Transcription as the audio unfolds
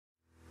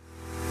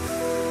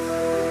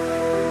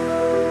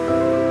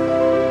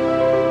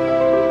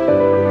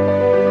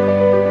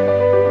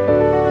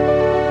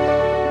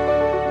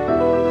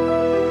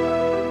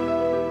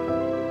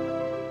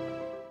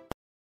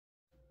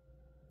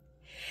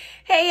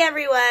Hey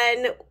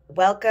everyone,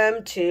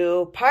 welcome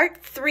to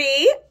part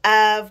 3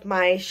 of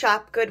my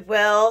Shop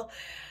Goodwill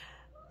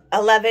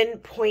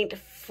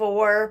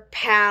 11.4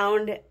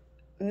 pound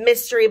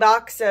mystery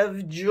box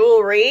of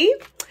jewelry.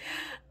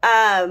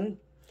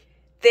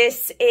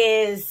 This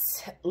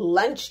is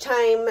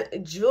lunchtime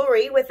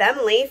jewelry with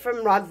Emily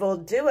from Goodwill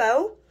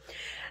Duo.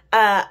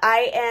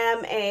 I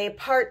am a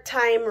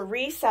part-time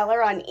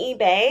reseller on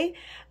eBay,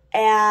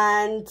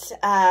 and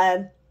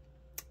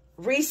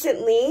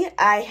recently,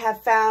 I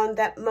have found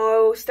that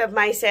most of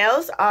my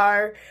sales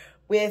are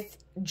with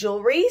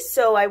jewelry,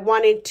 so I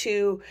wanted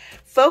to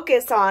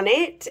focus on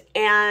it,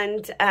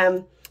 and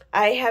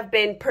I have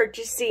been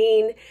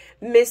purchasing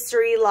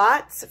mystery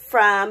lots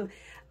from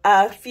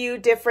a few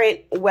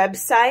different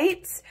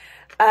websites.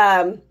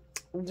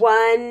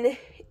 One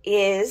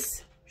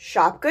is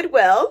Shop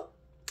Goodwill.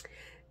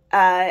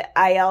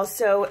 I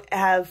also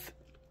have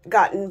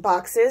gotten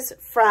boxes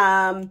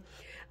from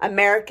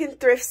American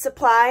Thrift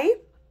Supply.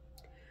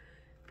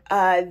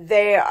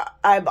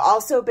 I've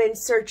also been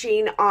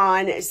searching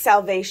on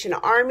Salvation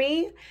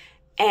Army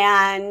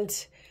and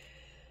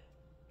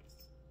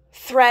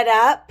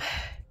ThreadUp,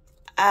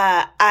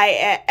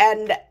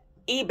 and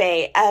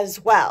eBay as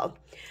well.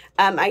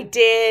 I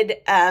did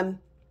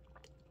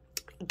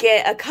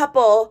get a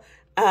couple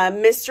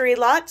mystery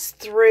lots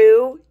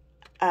through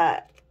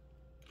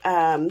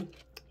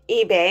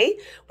eBay,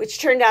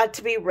 which turned out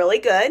to be really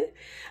good.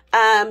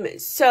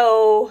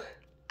 So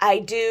I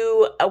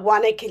do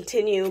want to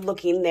continue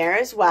looking there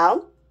as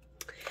well.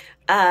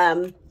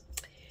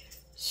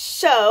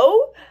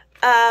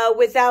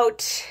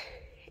 Without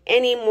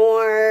any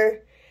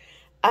more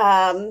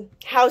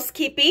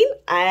housekeeping,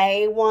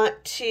 I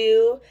want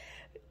to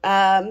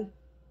dive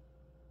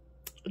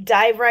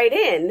right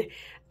in.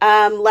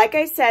 Like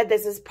I said,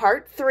 this is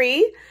part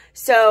 3.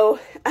 So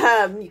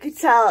you could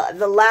tell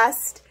the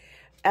last,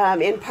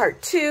 in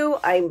part 2,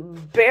 I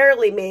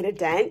barely made a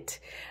dent.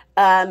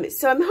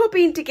 So I'm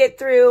hoping to get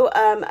through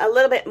a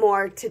little bit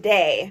more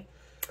today.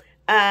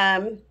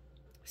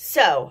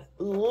 So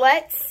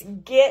let's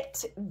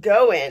get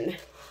going.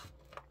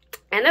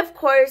 And of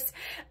course,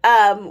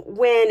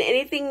 when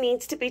anything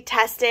needs to be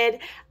tested,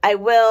 I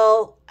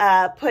will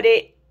put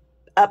it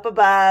up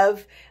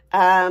above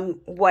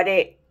what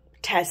it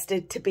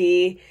tested to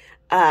be,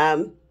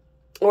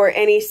 or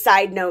any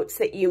side notes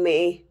that you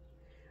may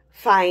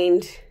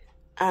find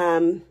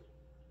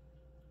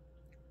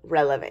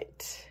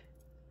relevant,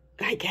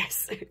 I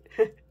guess.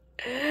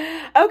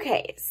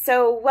 Okay,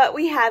 so what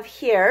we have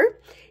here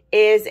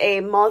is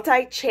a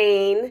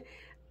multi-chain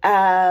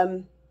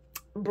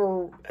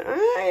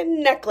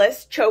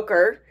necklace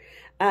choker.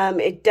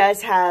 It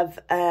does have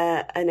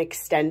an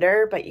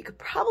extender, but you could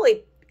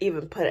probably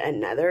even put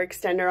another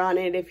extender on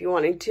it if you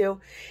wanted to.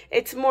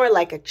 It's more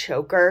like a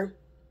choker,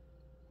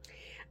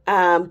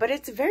 but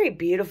it's very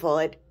beautiful.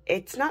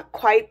 It's not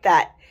quite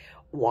that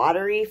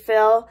watery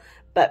feel,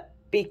 but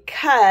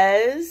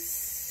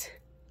because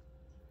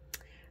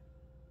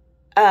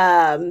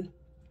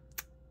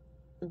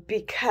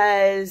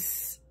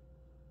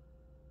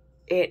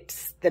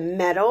it's the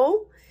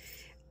metal,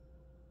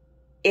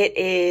 it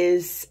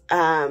is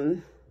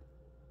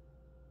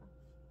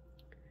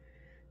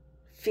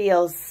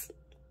feels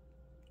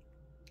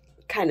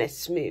kind of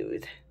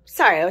smooth.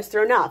 Sorry, I was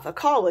thrown off. A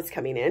call was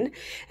coming in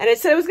and it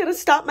said it was going to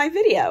stop my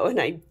video, and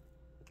I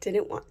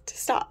didn't want to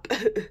stop.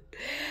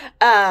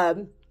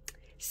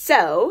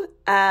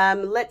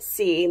 Let's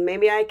see.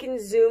 Maybe I can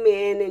zoom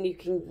in and you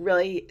can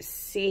really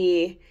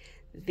see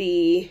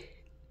the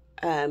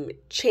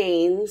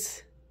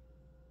chains.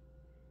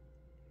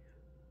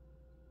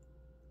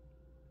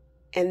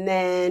 And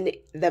then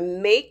the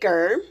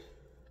maker,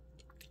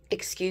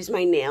 excuse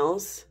my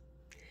nails,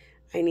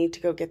 I need to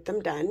go get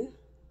them done.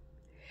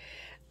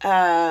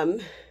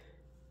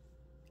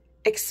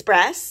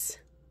 Express.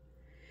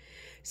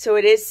 So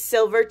it is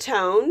silver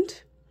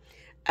toned.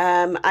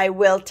 I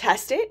will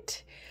test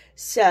it.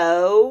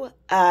 So,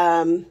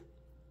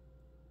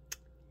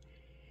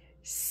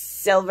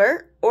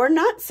 silver or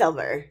not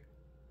silver?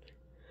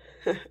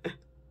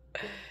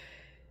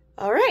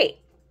 All right.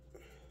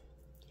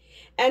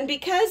 And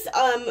because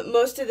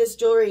most of this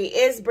jewelry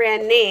is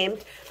brand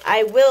named,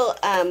 I will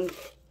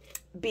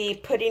be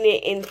putting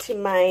it into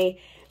my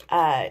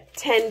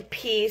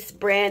 10-piece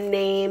brand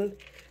name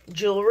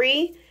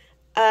jewelry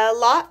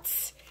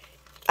lots.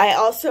 I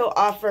also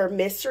offer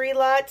mystery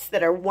lots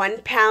that are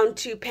 1 pound,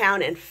 2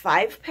 pound, and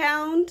 5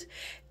 pound.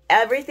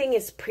 Everything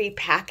is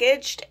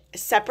pre-packaged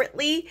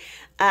separately.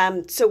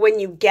 So when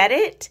you get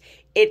it,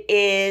 it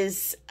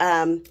is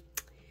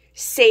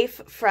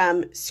safe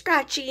from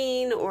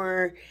scratching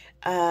or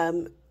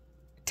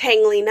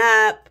tangling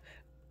up.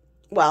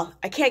 Well,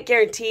 I can't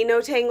guarantee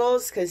no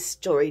tangles because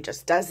jewelry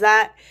just does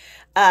that.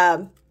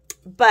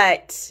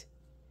 But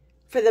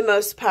for the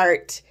most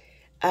part,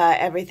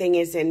 everything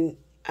is in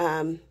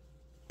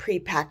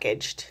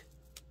pre-packaged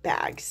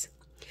bags.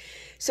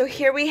 So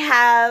here we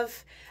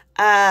have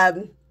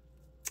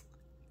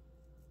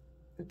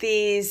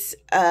these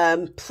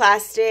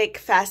plastic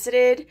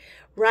faceted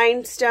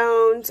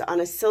rhinestones on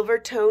a silver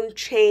tone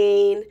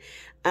chain,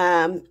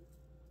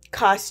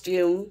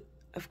 costume,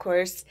 of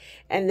course,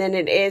 and then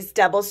it is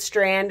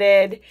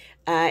double-stranded.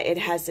 It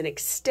has an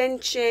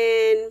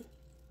extension.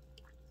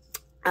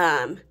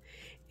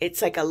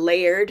 It's like a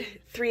layered,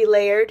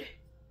 3-layered,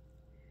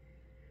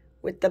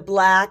 with the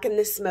black and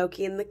the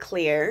smoky and the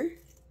clear.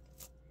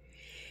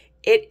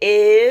 It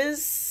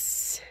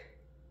is,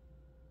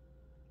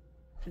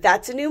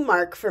 that's a new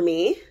mark for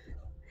me.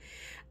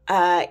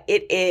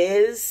 It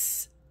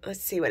is, let's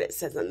see what it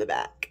says on the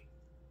back.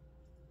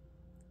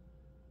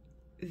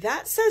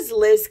 That says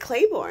Liz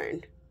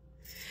Claiborne.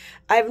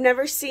 I've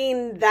never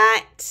seen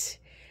that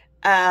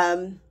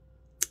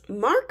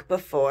mark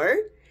before,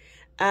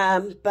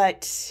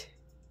 but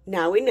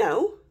now we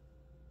know.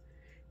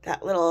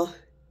 That little,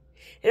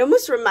 it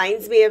almost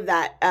reminds me of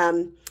that,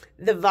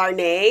 the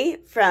Varney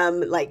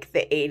from like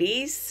the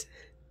 80s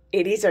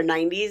or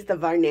 90s, the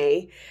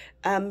Varney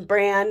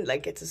brand,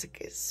 like it's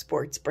like a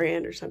sports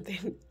brand or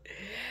something.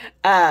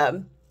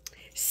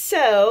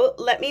 So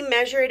let me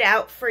measure it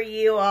out for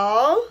you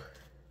all.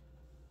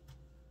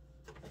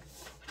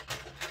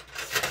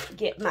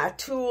 Get my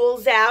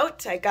tools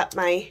out. I got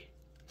my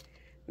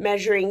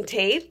measuring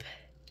tape.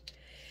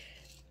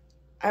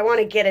 I want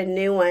to get a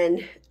new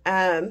one.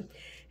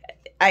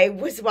 I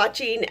was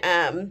watching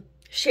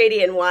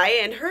Shady and Y,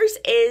 and hers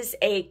is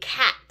a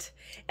cat,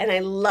 and I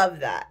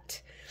love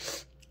that.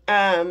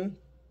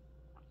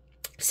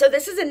 So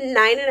this is a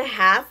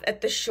 9.5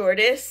 at the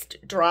shortest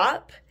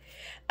drop,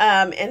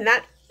 and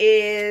that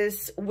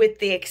is with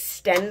the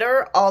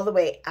extender all the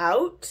way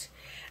out.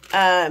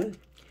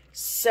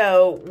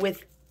 So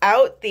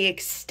without the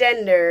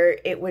extender,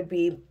 it would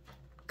be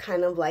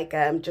kind of like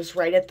just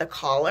right at the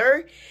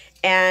collar,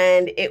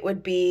 and it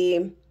would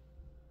be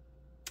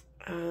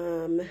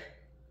about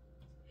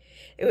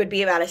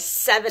a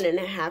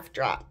 7.5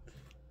 drop.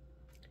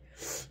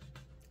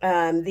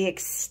 The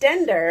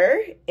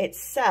extender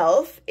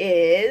itself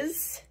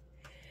is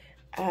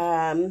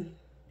 3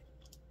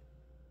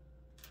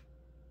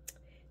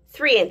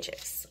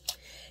 inches.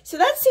 So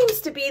that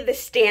seems to be the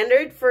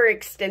standard for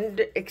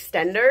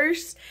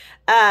extenders.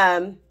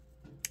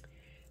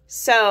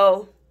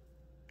 So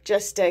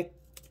just to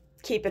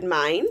keep in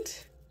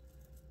mind.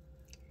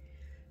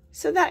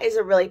 So that is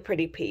a really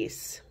pretty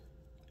piece.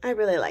 I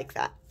really like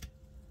that.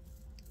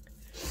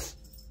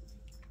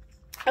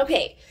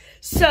 Okay,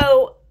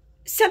 so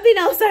something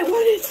else I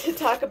wanted to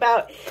talk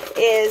about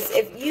is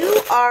if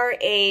you are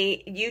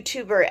a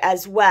YouTuber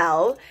as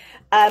well,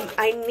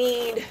 I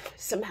need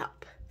some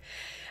help.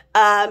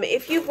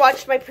 If you've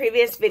watched my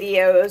previous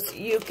videos,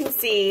 you can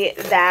see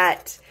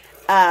that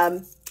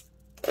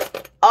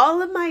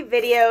all of my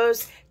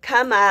videos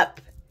come up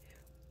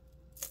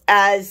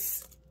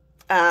as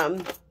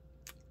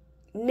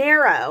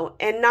narrow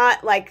and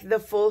not like the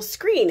full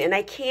screen, and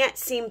I can't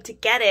seem to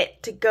get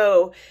it to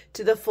go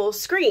to the full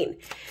screen.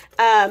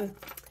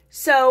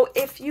 So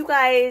if you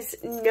guys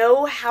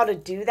know how to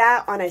do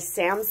that on a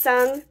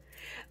Samsung,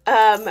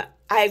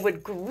 I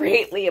would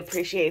greatly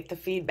appreciate the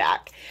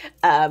feedback.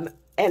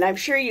 And I'm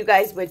sure you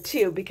guys would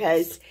too,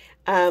 because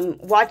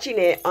watching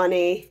it on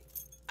a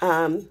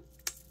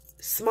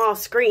small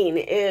screen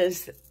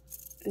is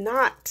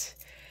not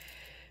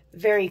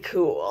very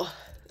cool.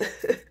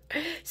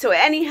 So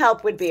any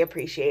help would be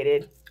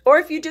appreciated. Or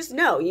if you just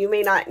know, you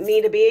may not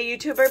need to be a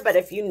YouTuber, but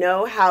if you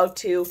know how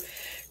to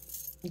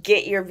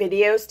get your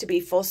videos to be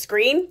full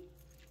screen,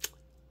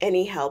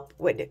 any help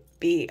would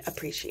be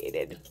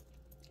appreciated.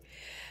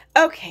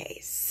 Okay,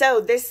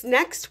 so this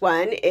next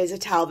one is a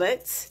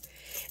Talbot's.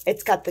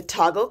 It's got the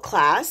toggle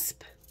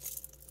clasp.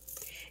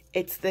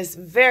 It's this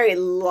very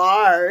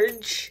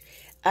large,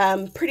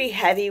 pretty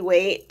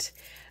heavyweight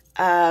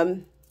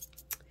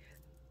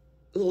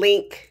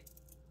link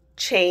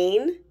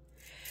chain,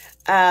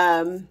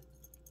 and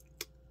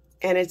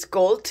it's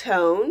gold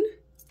tone.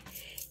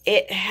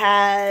 It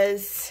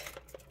has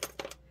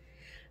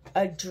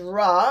a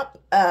drop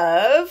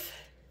of,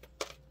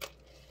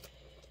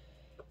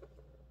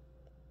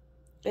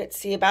 let's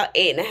see, about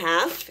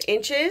 8.5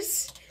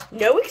 inches.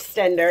 No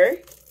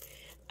extender.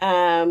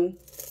 I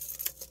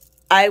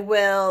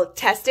will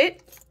test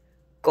it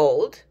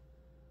gold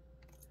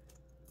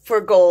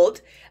for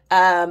gold.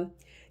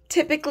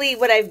 Typically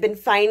what I've been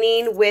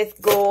finding with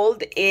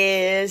gold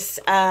is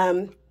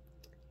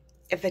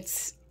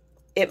if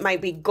it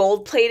might be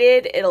gold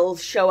plated, it'll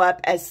show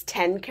up as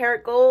 10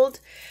 karat gold.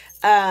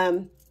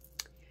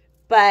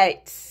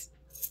 But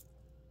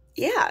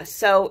yeah,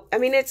 so I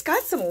mean, it's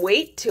got some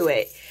weight to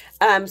it.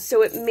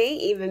 So it may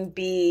even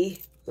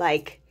be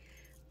like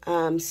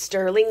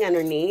sterling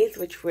underneath,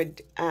 which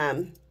would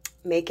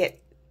make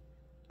it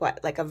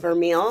what, like a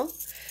vermeil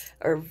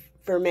or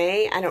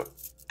vermeil. I don't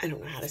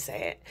know how to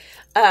say it.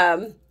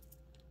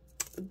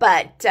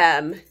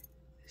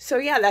 So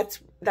yeah,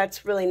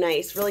 that's really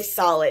nice, really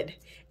solid.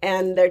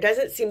 And there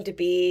doesn't seem to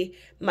be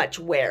much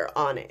wear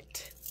on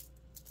it.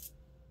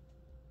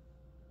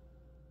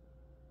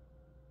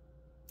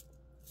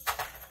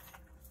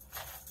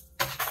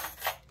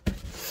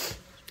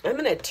 I'm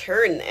going to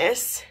turn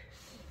this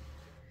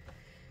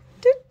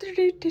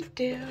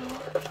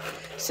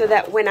So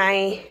that when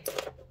I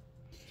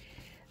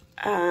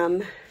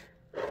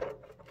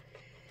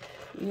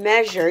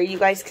measure, you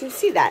guys can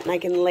see that and I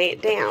can lay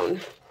it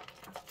down.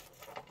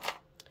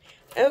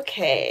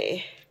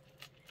 Okay,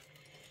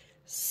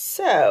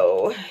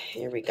 so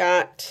here we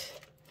got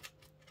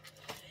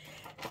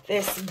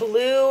this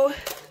blue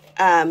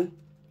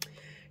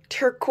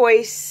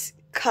turquoise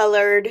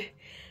colored,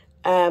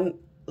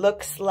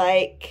 looks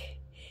like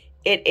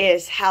it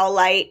is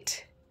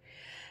howlite.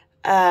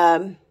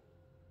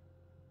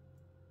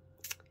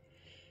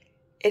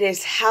 It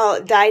is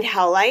dyed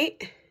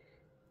howlite,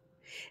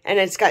 and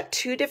it's got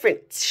two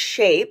different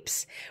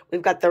shapes.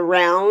 We've got the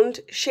round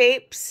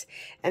shapes,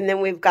 and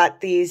then we've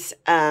got these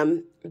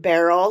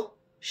barrel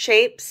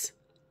shapes,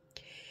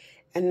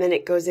 and then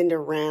it goes into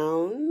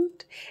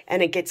round,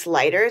 and it gets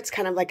lighter. It's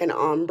kind of like an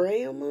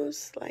ombre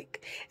almost,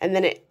 like, and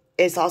then it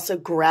is also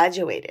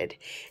graduated,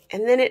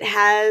 and then it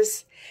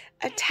has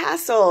a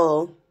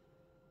tassel,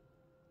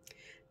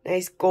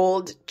 nice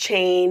gold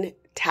chain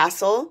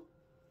tassel.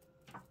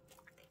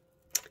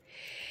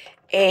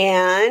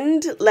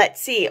 And let's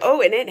see.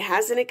 Oh, and it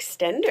has an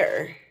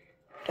extender,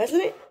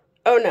 doesn't it?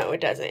 Oh, no, it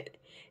doesn't.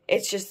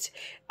 It's just,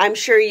 I'm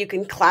sure you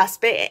can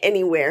clasp it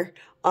anywhere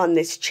on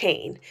this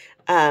chain.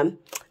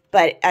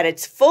 But at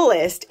its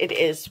fullest, it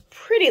is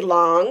pretty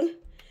long.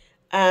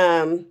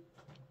 I've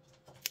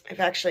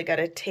actually got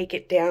to take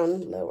it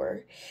down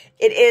lower.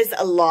 It is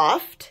a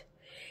loft,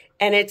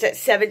 and it's at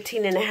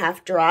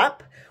 17.5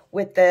 drop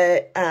with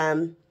the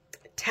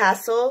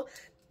tassel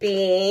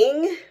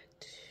being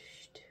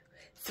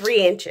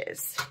 3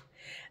 inches.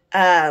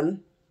 Like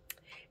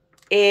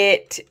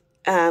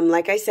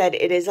I said,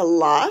 it is a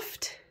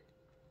loft.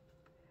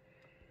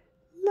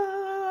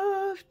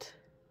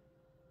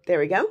 There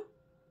we go.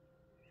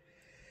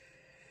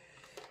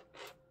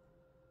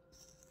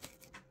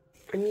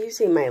 I'm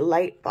using my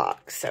light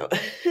box, so so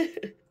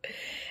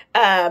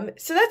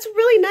that's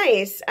really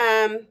nice.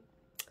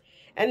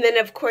 And then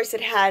of course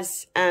it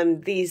has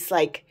these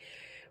like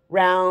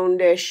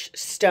roundish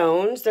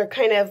stones. They're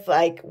kind of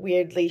like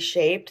weirdly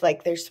shaped,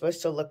 like they're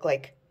supposed to look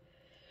like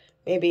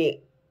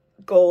maybe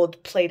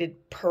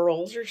gold-plated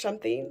pearls or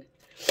something.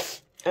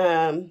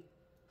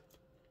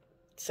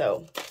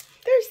 So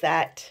there's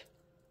that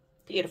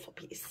beautiful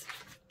piece.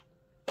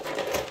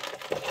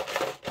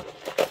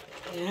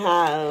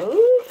 Now,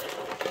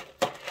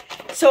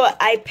 so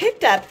I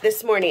picked up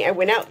this morning, I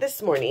went out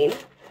this morning,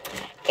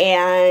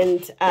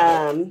 and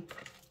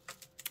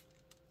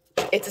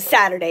it's a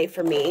Saturday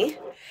for me.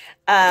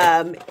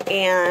 Mom,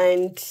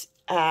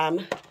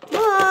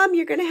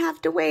 you're going to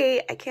have to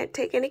wait. I can't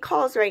take any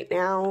calls right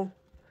now.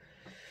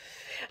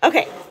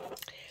 Okay,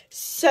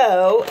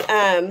 so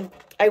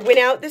I went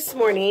out this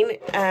morning,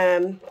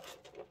 and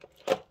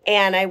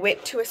I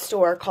went to a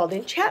store called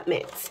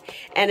Enchantments,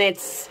 and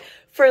it's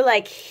for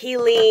like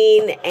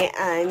healing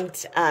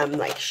and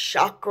like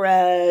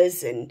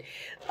chakras and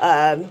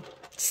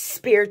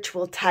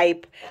spiritual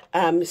type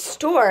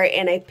store,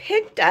 and I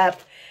picked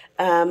up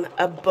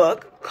a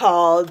book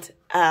called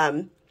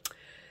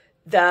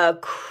The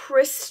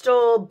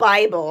Crystal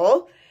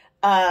Bible,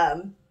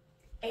 and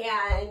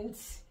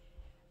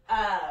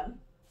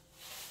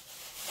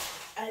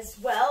as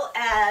well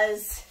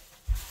as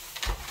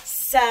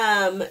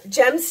some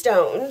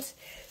gemstones,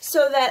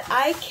 so that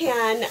I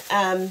can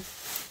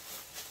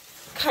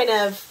kind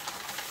of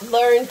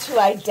learn to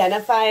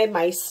identify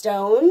my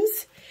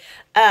stones.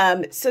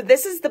 So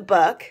this is the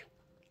book.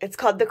 It's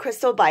called The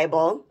Crystal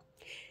Bible,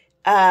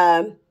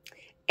 and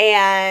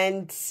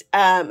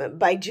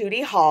by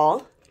Judy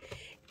Hall.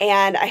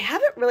 And I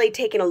haven't really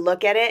taken a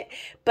look at it,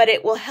 but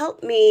it will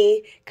help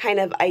me kind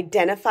of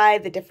identify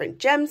the different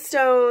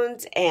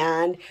gemstones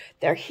and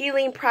their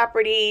healing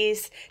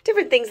properties,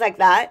 different things like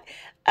that.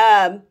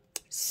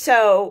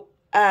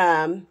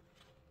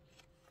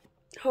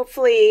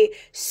 Hopefully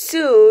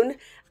soon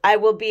I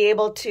will be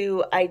able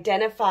to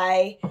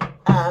identify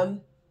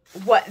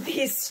what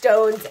these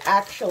stones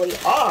actually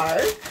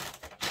are.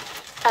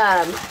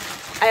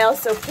 I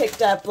also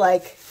picked up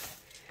like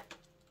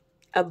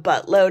a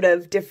buttload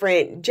of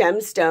different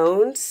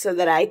gemstones so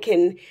that I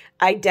can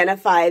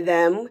identify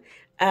them.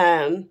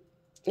 You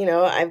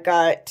know, I've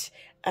got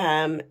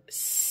some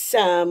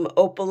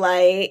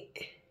opalite,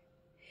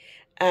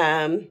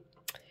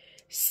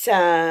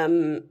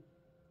 some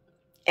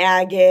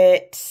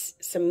agate,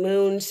 some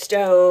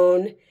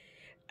moonstone,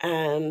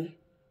 I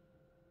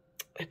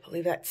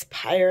believe that's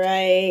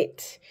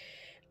pyrite.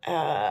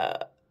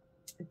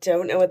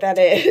 Don't know what that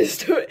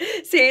is.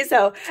 See,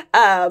 so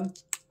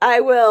I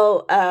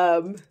will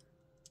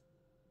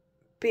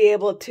be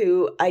able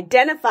to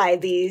identify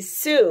these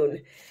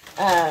soon,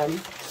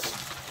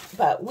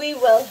 but we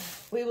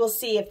will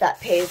see if that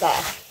pays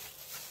off.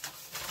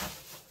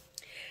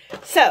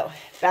 So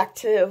back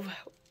to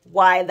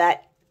why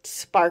that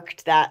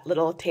sparked that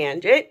little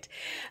tangent.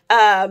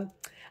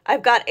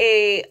 I've got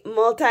a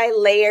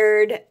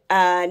multi-layered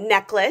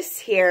necklace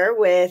here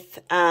with,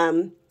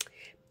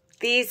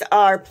 these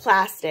are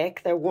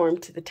plastic. They're warm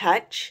to the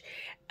touch.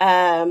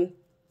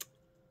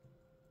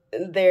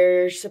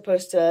 they're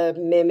supposed to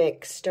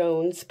mimic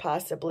stones,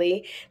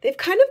 possibly. They've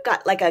kind of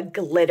got like a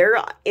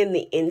glitter in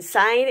the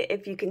inside,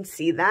 if you can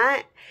see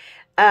that.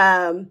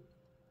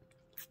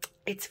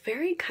 It's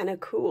very kind of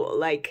cool.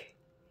 Like,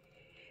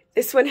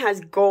 this one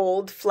has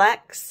gold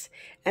flecks,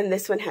 and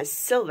this one has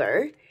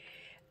silver.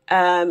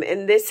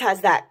 And this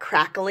has that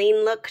crackling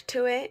look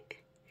to it.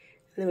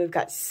 And then we've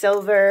got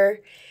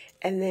silver.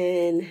 And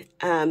then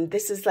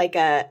this is like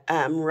a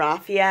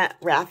raffia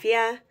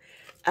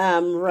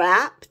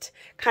wrapped,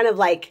 kind of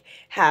like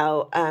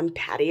how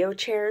patio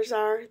chairs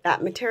are,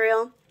 that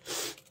material.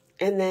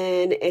 And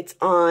then it's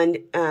on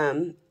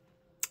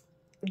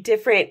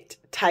different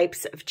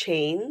types of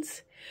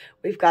chains.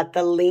 We've got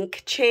the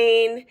link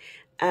chain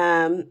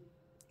and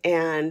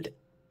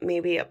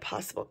maybe a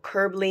possible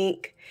curb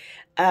link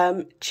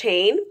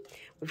chain.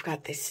 We've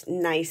got this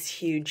nice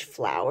huge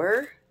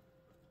flower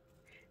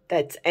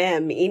that's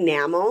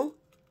enamel,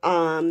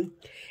 and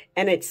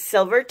it's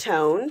silver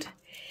toned,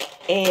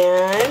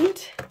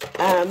 and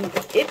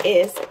it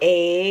is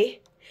a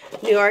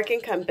New York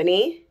 &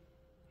 Company,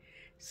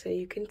 so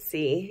you can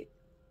see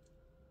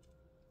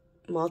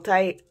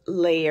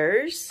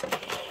multi-layers.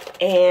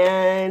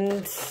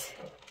 And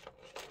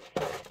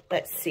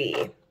let's see,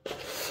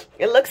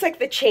 it looks like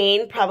the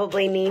chain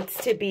probably needs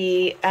to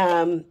be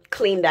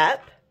cleaned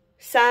up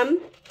some.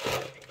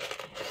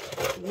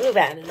 Move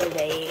out of the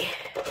way.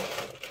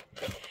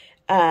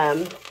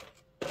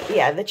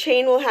 Yeah, the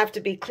chain will have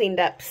to be cleaned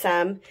up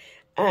some,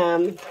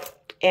 and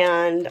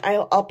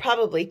I'll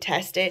probably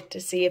test it to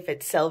see if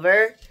it's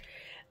silver.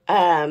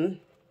 And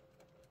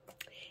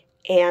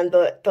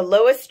the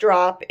lowest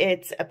drop,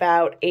 it's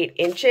about 8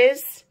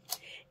 inches,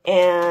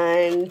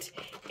 and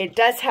it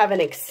does have an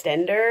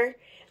extender,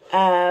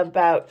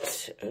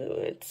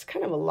 it's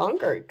kind of a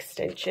longer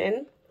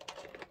extension.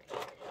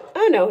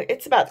 Oh no,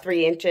 it's about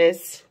 3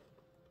 inches.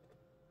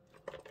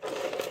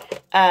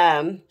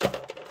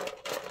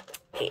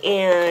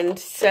 And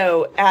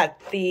so at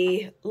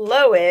the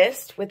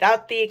lowest,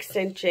 without the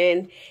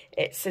extension,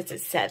 it sits at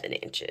 7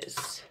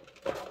 inches.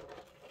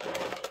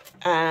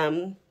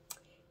 And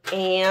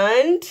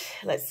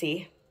let's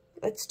see,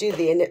 let's do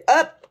the,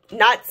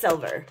 not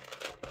silver,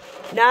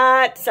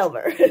 not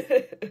silver.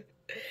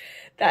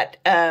 That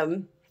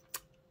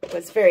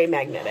was very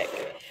magnetic.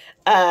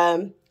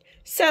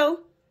 So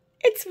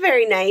it's a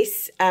very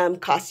nice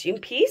costume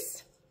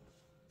piece.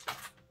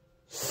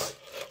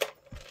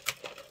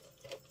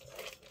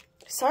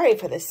 Sorry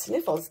for the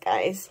sniffles,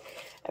 guys.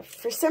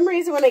 For some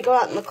reason, when I go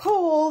out in the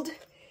cold,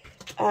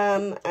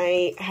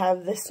 I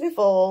have the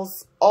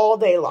sniffles all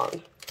day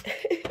long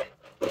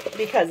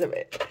because of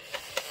it.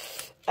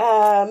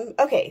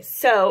 Okay,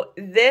 so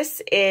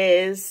this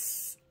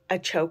is a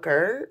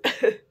choker.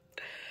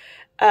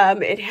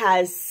 It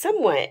has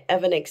somewhat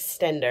of an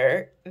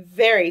extender,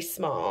 very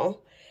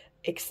small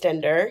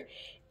extender.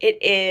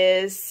 It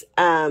is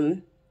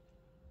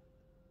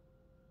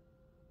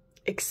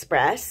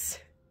Express.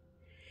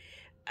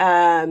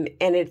 And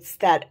it's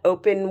that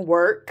open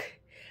work,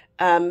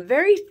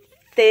 very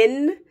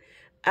thin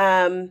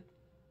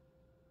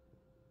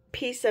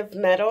piece of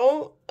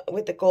metal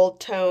with the gold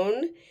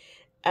tone.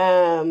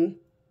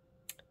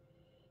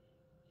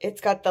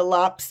 It's got the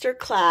lobster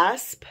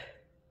clasp.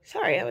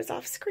 Sorry, I was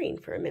off screen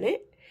for a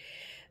minute.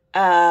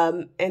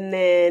 And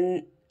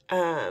then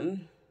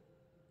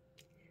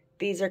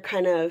these are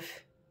kind of,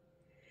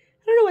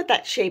 I don't know what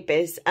that shape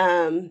is.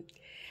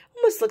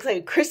 Almost looks like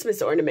a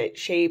Christmas ornament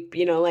shape,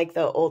 you know, like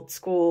the old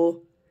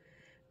school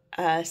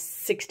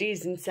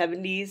 60s and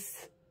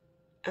 70s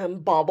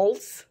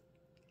baubles.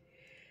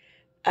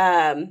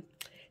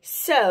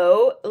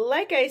 So,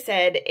 like I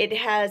said, it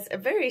has a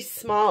very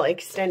small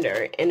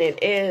extender, and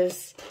it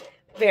is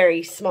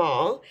very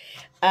small.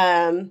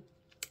 Oh,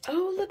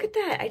 look at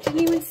that. I didn't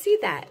even see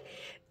that.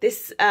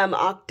 This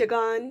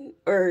octagon,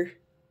 or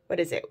what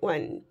is it?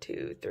 1,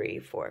 2, 3,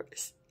 4.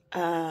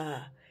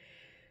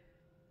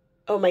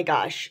 Oh my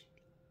gosh.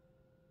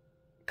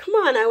 Come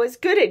on, I was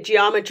good at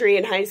geometry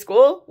in high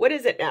school. What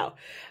is it now?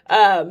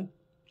 But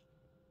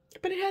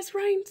it has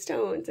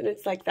rhinestones, and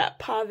it's like that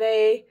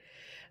pave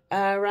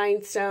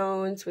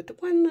rhinestones with the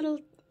one little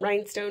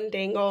rhinestone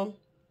dangle.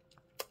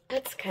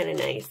 That's kind of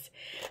nice.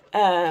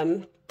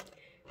 Oh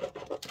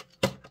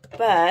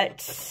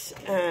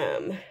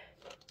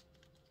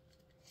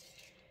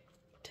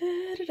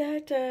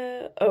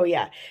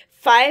yeah,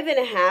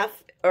 5.5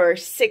 or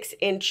 6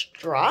 inch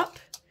drop.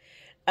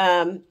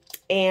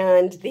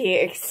 And the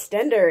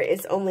extender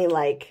is only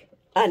like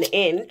an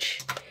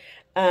inch.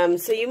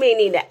 So you may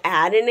need to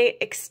add an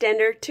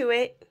extender to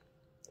it.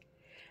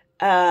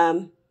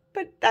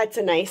 But that's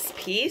a nice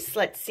piece.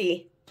 Let's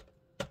see.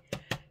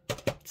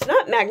 It's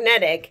not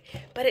magnetic,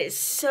 but it's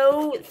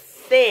so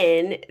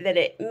thin that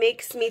it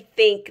makes me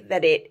think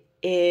that it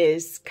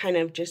is kind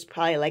of just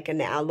probably like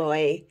an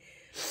alloy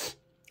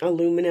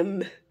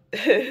aluminum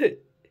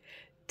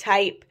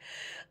type.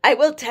 I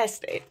will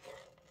test it.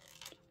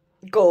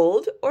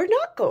 Gold or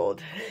not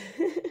gold.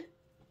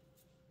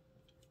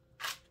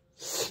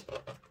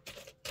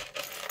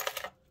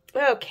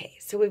 Okay,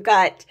 so we've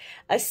got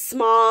a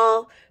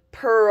small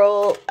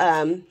pearl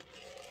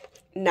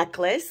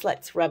necklace.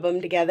 Let's rub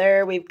them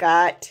together. We've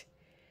got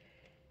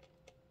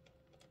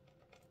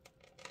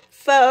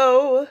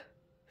faux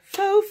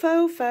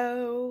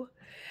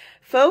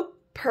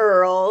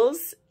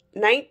pearls,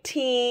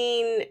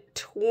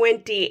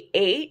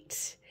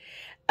 1928,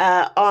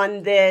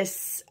 on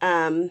this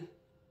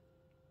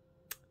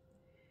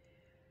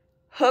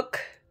hook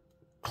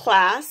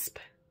clasp,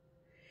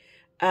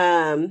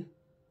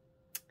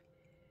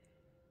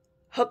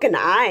 hook and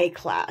eye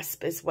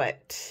clasp is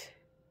what,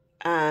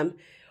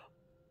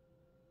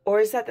 or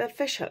is that the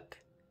fish hook?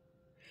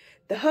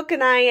 The hook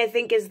and eye, I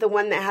think, is the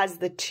one that has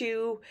the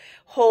two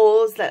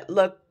holes that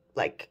look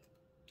like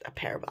a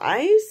pair of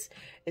eyes,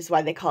 is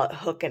why they call it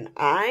hook and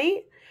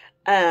eye.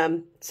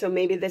 So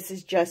maybe this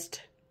is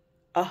just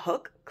a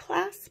hook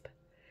clasp.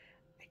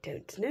 I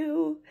don't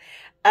know.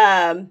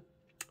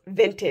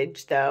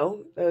 Vintage,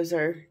 though. Those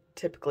are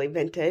typically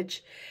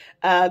vintage.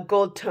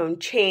 Gold tone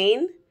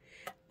chain.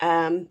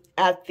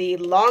 At the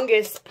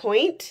longest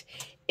point,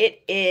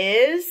 it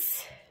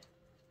is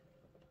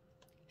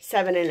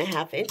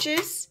 7.5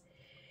 inches.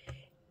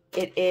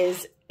 It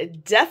is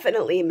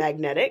definitely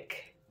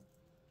magnetic.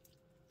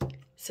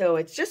 So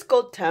it's just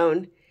gold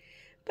tone,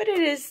 but it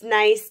is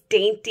nice,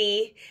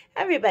 dainty.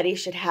 Everybody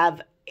should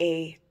have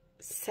a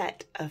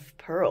set of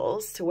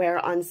pearls to wear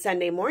on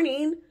Sunday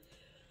morning.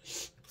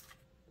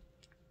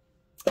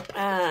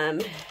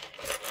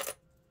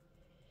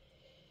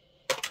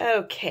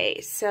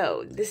 Okay,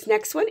 so this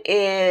next one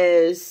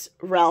is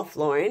Ralph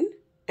Lauren,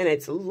 and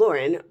it's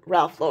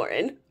Ralph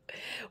Lauren,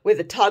 with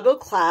a toggle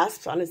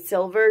clasp on a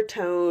silver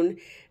tone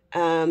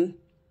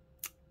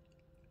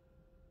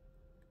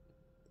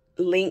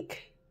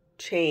link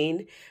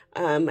chain.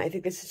 I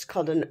think this is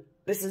called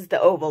this is the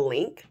oval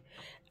link.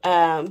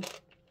 And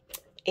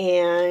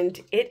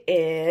it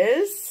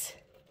is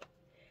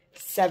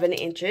 7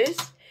 inches.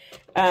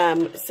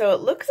 So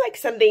it looks like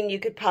something you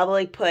could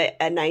probably put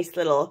a nice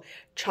little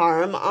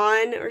charm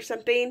on or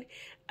something.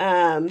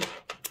 And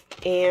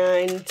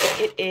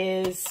it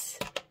is,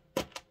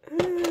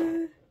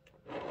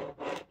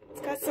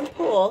 it's got some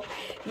pull.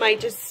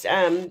 Might just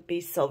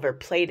be silver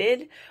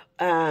plated.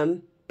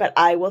 But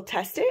I will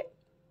test it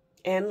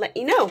and let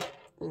you know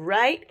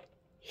right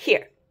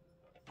here.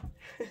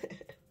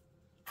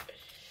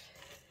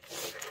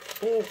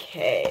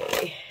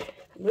 Okay,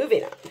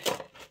 moving on.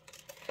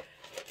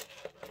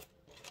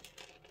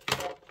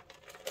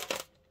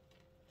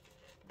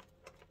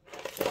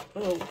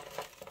 Oh,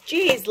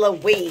 geez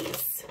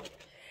Louise.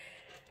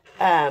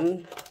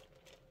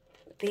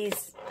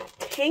 These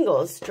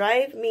tangles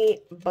drive me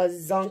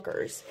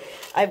bazonkers.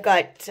 I've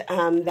got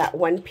that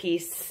one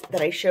piece that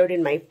I showed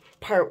in my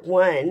part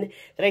 1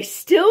 that I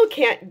still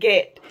can't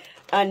get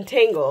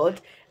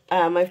untangled.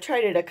 I've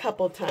tried it a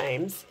couple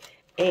times,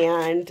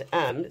 and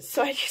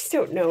so I just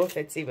don't know if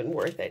it's even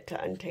worth it to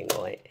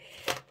untangle it.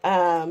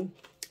 And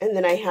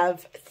then I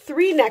have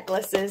 3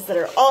 necklaces that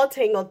are all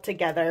tangled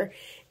together,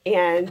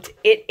 and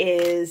it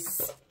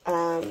is,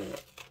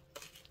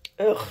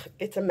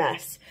 it's a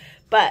mess.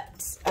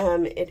 But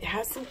it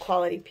has some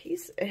quality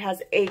piece. It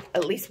has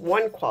at least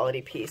one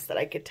quality piece that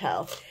I could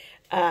tell.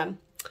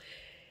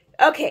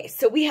 Okay,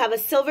 so we have a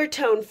silver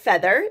tone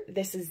feather.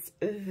 This is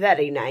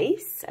very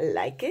nice. I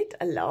like it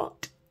a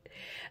lot.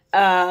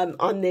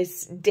 On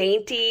this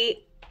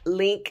dainty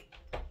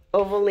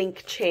oval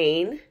link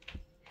chain.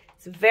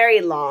 It's very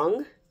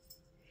long.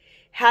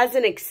 Has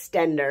an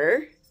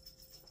extender.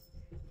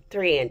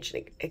 3-inch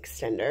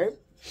extender.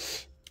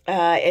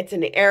 It's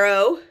an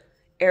arrow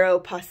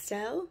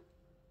pastel,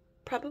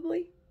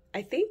 probably,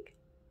 I think.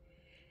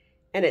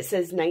 And it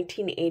says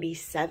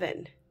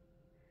 1987.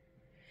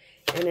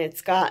 And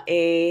it's got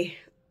a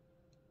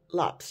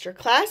lobster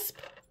clasp.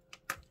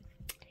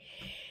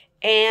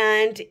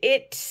 And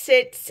it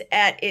sits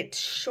at its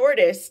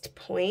shortest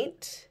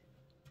point.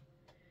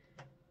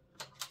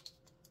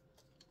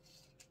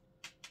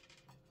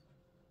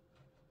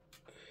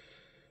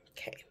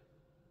 Okay.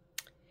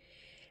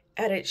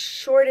 At its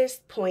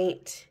shortest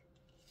point,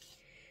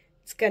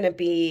 it's going to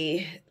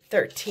be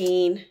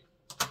 13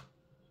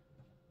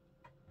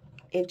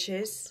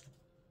 inches.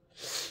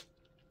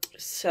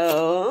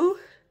 So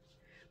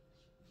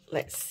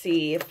let's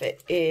see if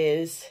it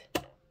is.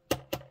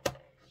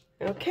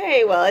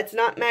 Okay, well, it's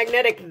not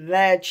magnetic.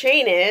 The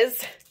chain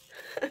is.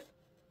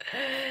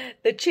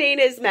 The chain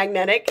is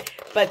magnetic,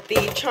 but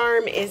the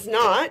charm is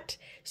not.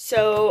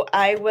 So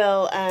I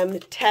will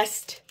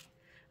test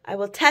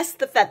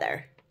the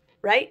feather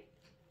right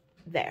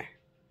there.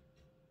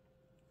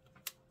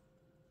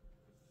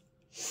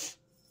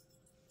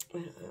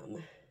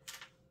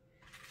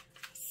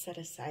 Set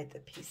aside the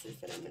pieces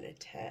that I'm going to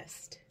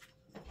test.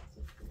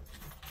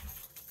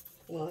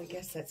 Well, I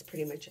guess that's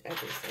pretty much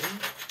everything.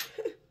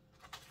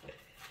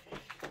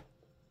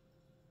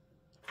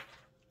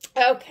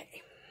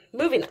 Okay,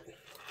 moving on.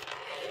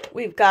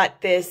 We've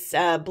got this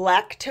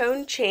black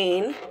tone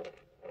chain.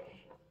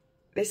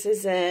 This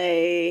is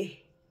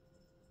a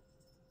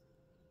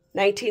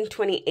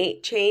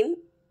 1928 chain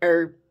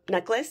or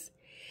necklace.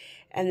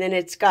 And then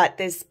it's got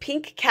this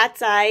pink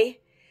cat's eye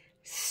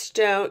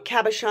stone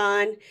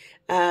cabochon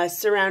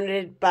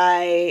surrounded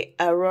by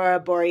Aurora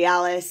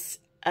Borealis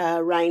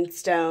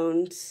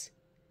rhinestones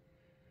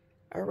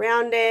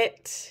around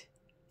it.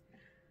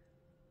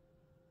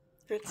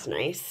 That's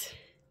nice.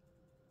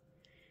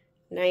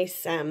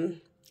 Nice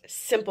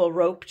simple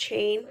rope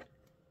chain.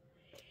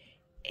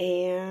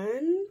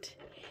 And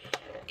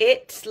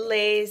it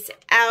lays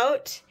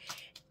out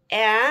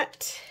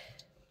at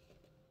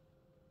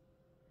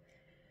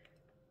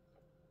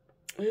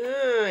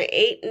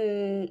 8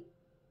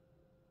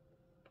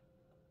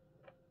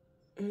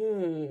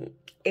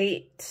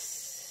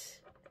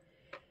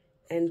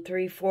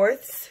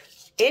 3/4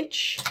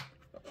 inch.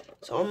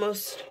 It's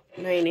almost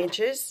 9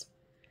 inches.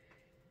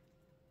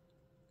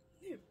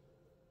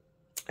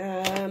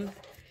 I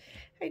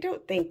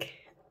don't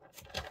think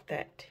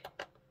that,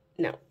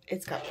 no,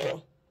 it's got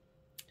pull.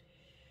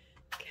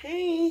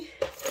 Okay.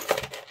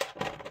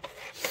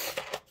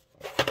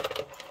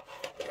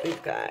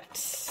 We've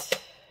got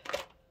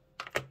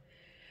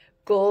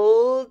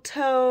gold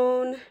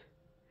tone.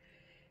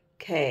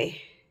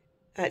 Okay.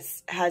 That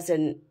has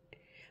an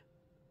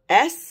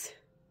S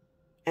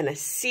and a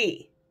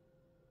C.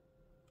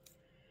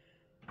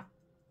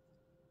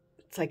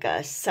 It's like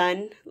a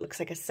sun, looks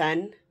like a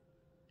sun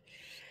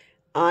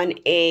on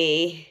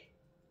a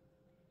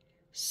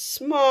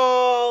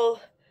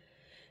small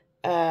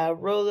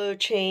Rolo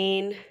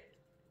chain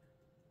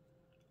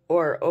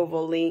or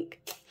oval link.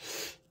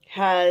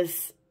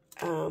 Has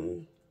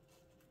I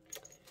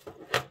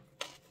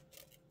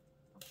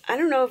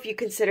don't know if you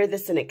consider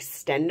this an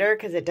extender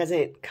because it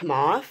doesn't come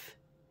off,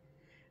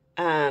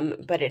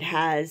 but it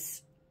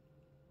has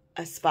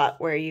a spot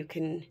where you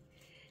can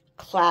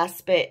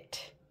clasp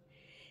it,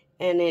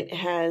 and it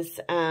has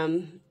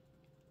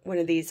one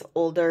of these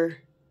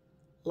older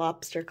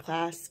lobster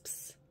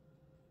clasps.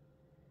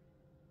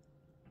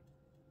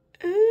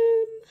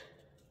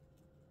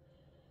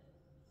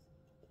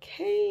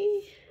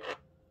 Okay.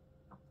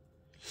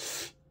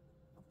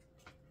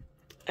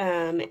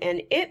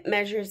 And it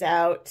measures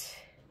out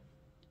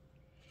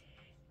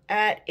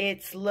at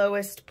its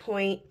lowest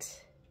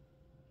point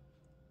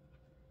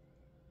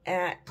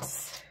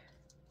at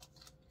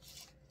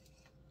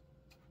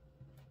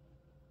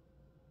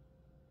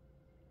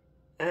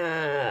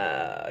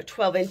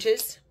 12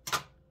 inches.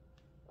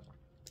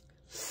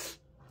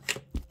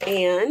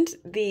 And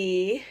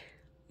the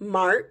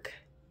mark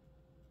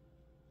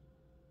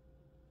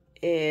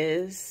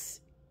is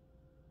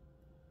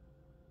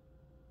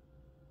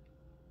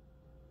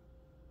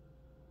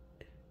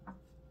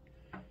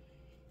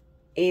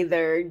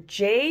either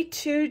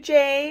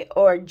J2J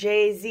or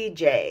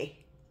JZJ.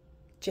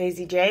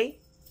 JZJ?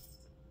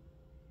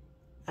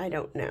 I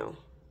don't know.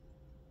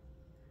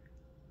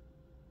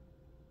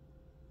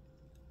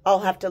 I'll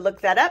have to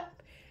look that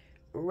up.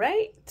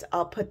 Right.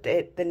 I'll put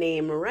the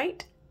name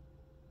right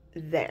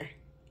there.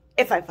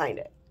 If I find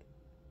it.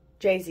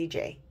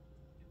 JZJ.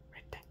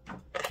 Right there.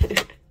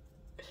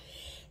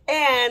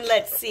 And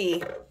let's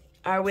see.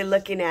 Are we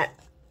looking at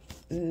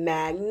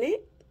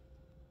magnetic?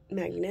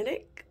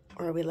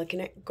 Or are we looking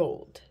at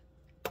gold?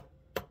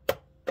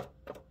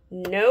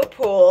 No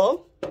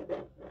pull.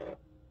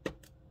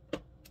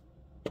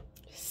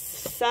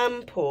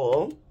 Some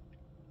pull.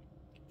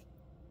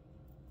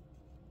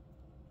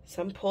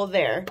 Some pull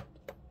there,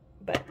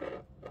 but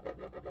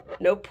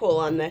no pull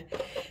on the,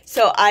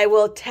 so I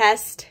will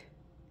test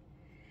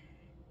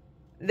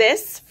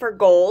this for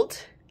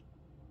gold.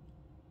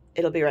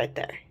 It'll be right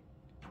there.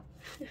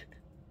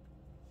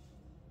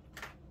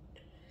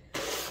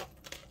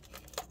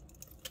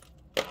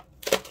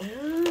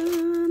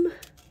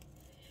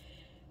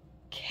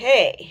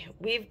 Okay,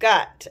 we've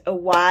got a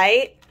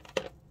white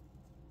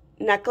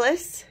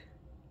necklace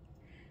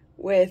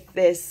with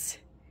this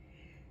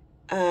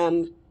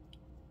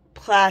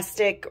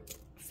plastic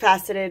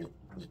faceted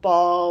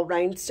ball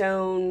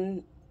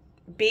rhinestone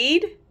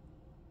bead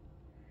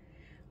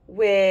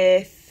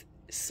with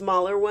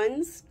smaller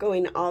ones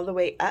going all the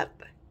way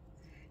up,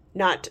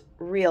 not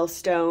real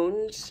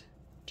stones,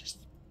 just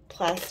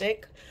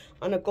plastic,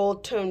 on a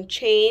gold tone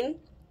chain.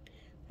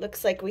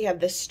 Looks like we have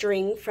the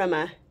string from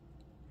a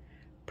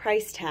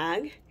price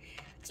tag.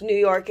 It's New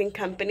York and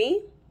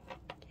Company.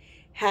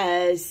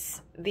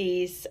 Has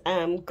these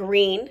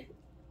green,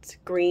 it's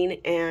green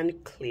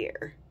and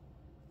clear.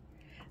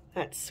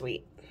 That's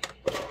sweet.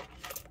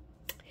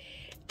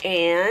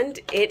 And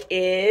it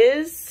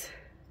is,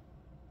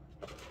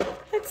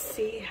 let's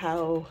see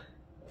how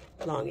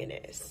long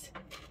it is.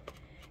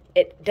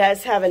 It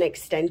does have an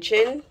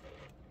extension.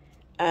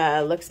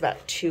 Looks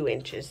about 2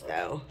 inches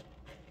though.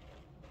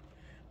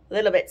 A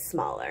little bit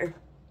smaller.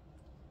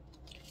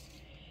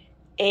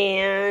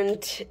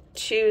 And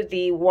to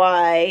the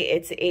Y,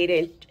 it's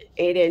 8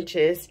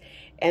 inches.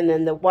 And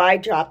then the Y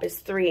drop is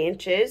 3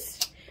 inches.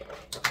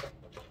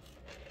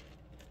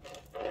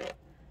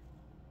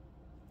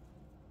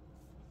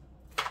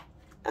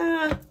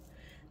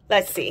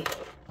 Let's see.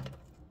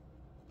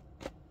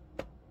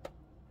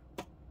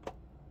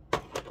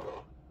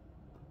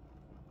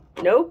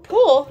 No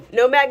pull,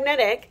 no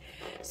magnetic.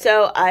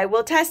 So I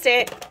will test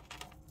it.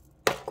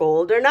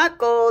 gold or not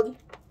gold.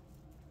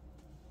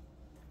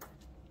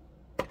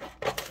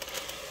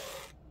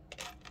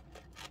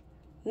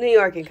 New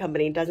York and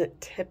Company doesn't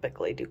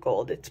typically do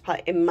gold.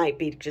 It might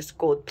be just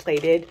gold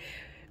plated,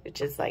 which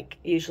is like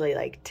usually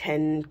like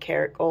 10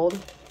 karat gold.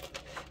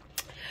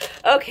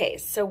 Okay,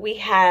 so we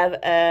have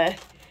a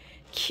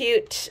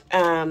cute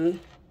kind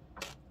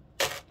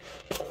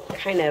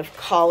of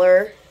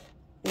collar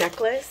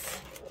necklace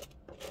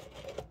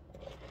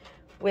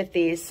with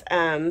these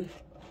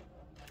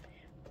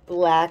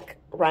black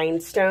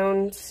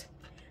rhinestones,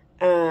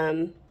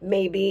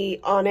 maybe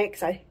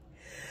onyx.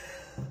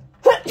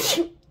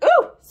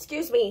 Oh,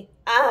 excuse me.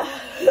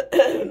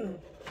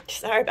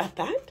 Sorry about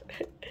that.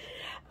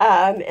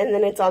 And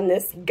then it's on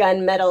this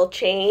gunmetal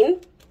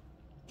chain.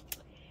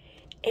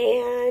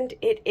 And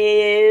it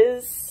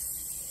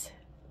is,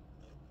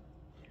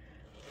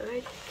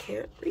 I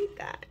can't read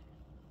that.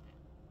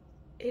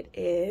 It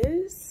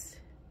is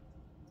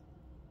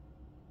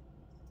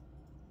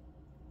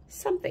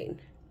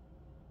something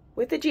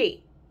with a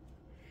G.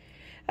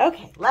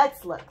 Okay,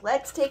 let's look.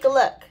 Let's take a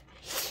look.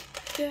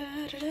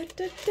 Da, da, da,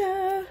 da,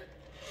 da.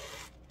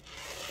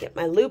 Get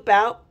my loop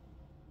out.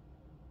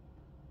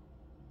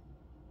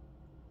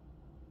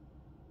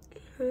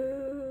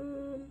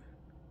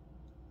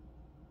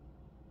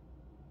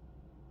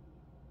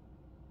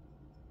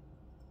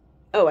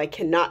 Oh, I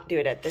cannot do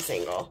it at this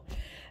angle.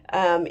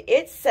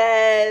 It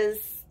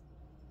says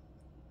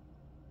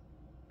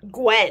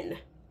Gwen.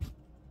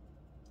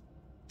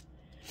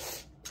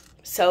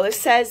 So it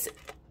says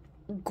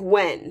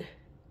Gwen.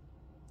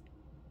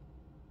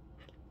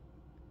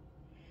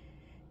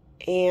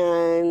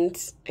 And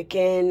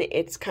again,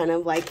 it's kind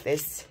of like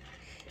this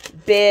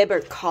bib or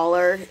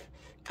collar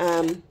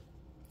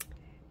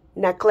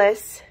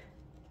necklace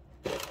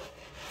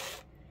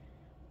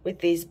with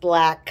these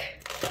black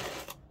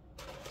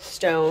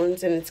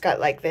stones, and it's got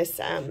like this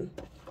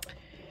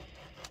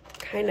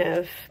kind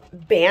of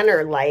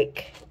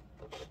banner-like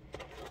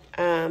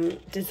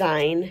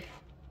design.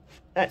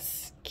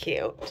 That's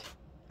cute.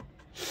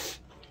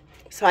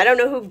 So I don't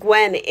know who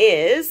Gwen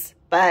is,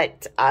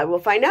 but I will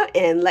find out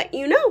and let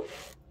you know.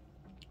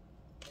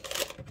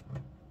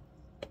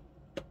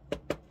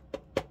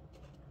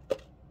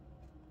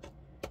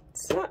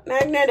 It's not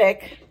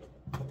magnetic,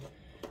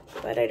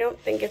 but I don't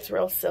think it's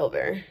real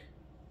silver.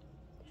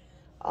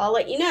 I'll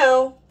let you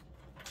know.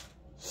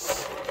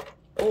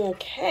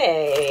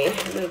 Okay,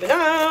 moving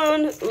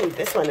on. Ooh,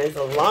 this one is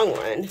a long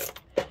one.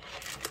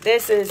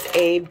 This is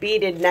a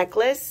beaded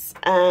necklace.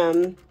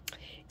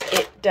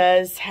 It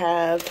does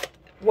have,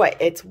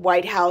 it's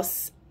White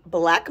House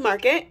Black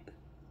Market.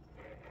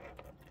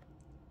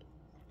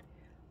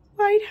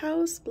 White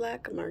House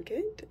Black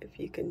Market, if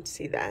you can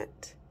see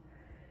that.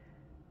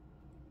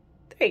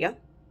 There you go.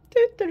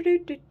 Do, do, do,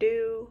 do,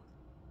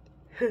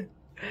 do.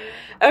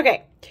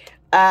 Okay,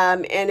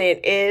 and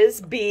it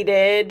is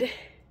beaded.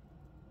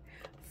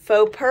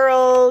 Faux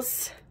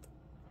pearls.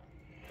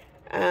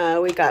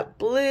 We got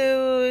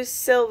blues,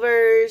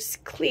 silvers,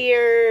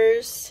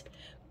 clears,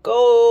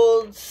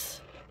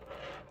 golds,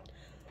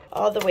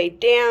 all the way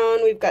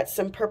down. We've got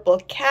some purple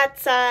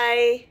cat's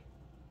eye.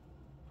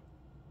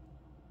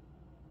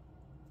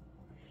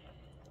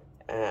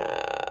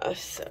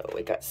 So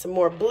we got some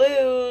more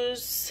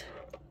blues.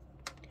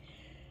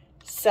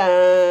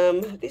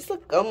 These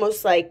look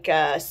almost like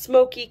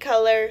smoky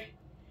color,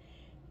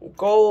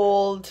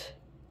 gold,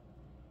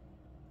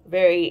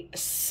 very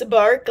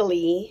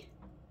sparkly.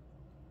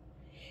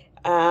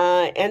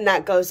 And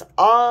that goes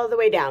all the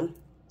way down.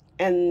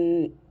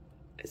 And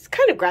it's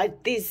kind of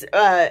these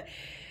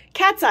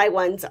cat's eye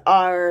ones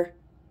are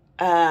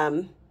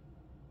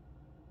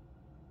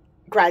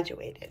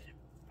graduated.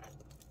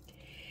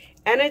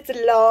 And it's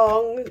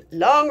long,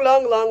 long,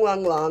 long, long,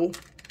 long, long.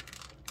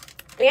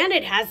 And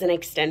it has an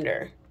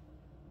extender.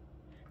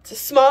 It's a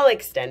small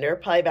extender,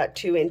 probably about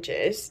 2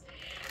 inches.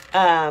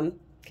 So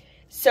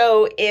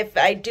if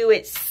I do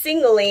it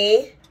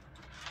singly,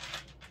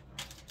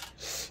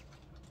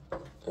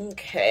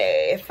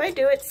 okay, if I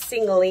do it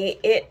singly,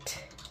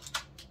 it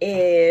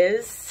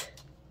is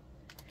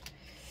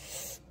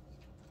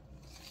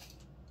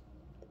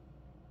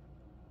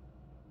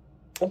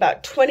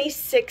about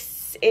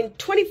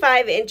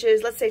 25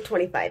 inches, let's say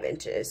 25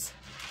 inches.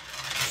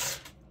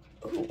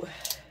 Ooh.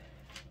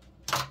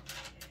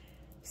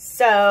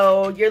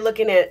 So you're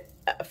looking at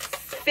a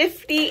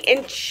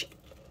 50-inch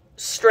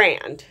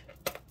strand,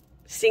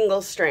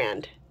 single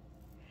strand.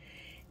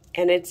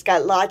 And it's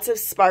got lots of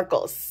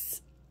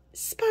sparkles.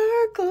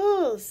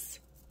 Sparkles.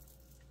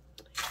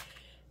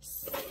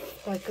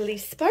 Sparkly,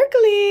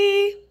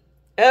 sparkly.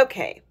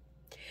 Okay.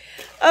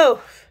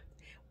 Oh,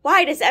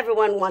 why does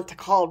everyone want to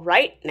call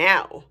right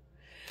now?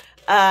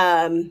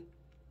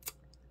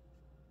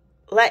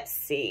 Let's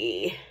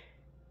see.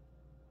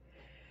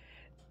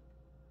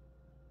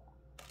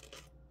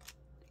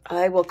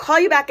 I will call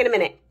you back in a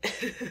minute.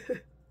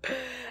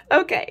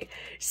 Okay,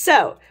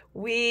 so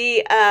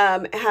we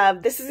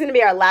this is going to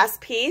be our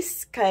last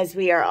piece because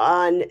we are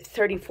on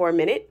 35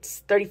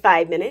 minutes.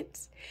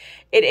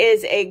 It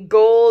is a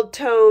gold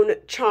tone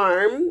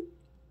charm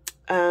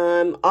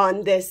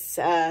on this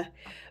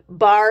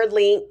bar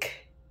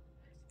link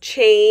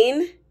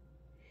chain.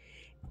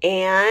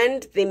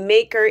 And the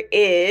maker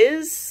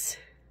is,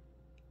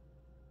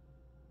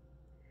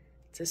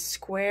 it's a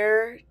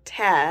square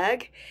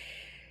tag,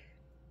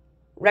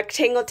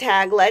 rectangle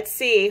tag. Let's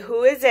see,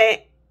 who is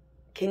it?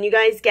 Can you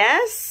guys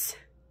guess?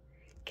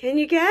 Can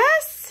you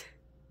guess?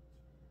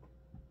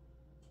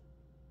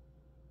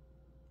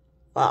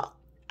 Well,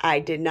 I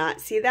did not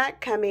see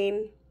that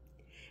coming.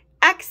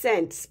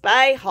 Accents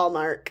by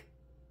Hallmark.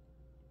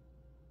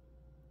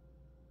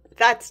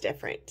 That's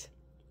different.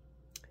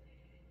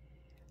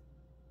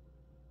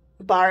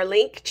 Bar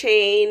link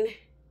chain,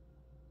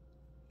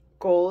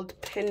 gold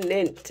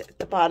pendant at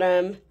the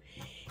bottom,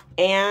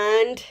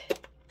 and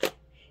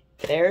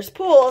there's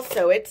pool,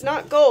 so it's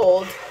not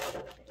gold,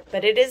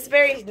 but it is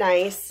very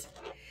nice.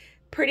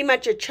 Pretty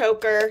much a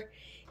choker,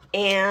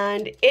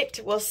 and it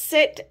will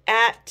sit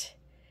at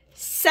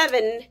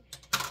 7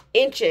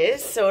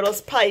 inches, so it'll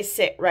probably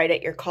sit right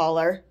at your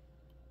collar,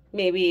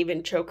 maybe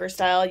even choker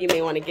style. You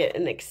may want to get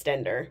an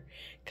extender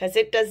because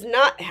it does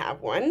not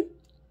have one.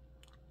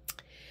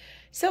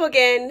 So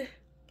again,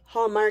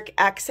 Hallmark,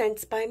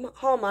 Accents by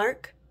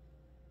Hallmark.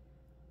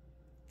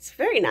 It's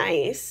very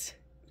nice,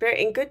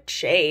 very in good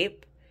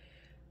shape.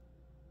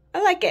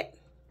 I like it.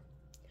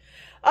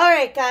 All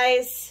right,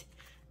 guys,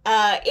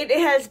 it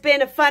has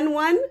been a fun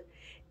one,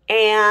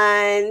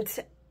 and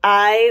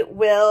I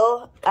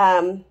will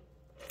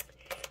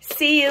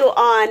see you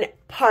on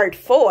part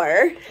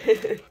 4.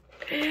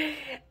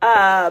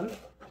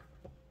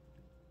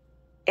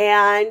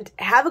 And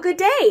have a good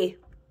day.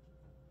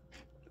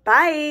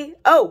 Bye.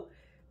 Oh,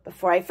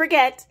 before I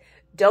forget,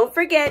 don't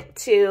forget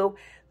to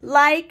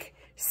like,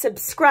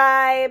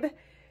 subscribe,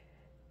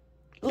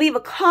 leave a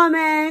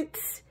comment,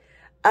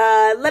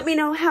 let me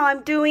know how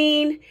I'm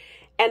doing,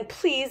 and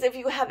please, if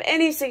you have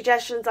any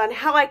suggestions on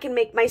how I can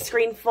make my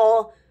screen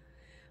full,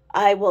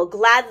 I will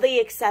gladly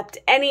accept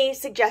any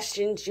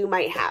suggestions you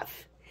might have.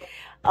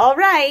 All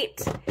right,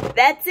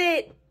 that's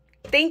it.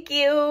 Thank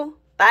you.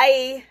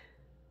 Bye.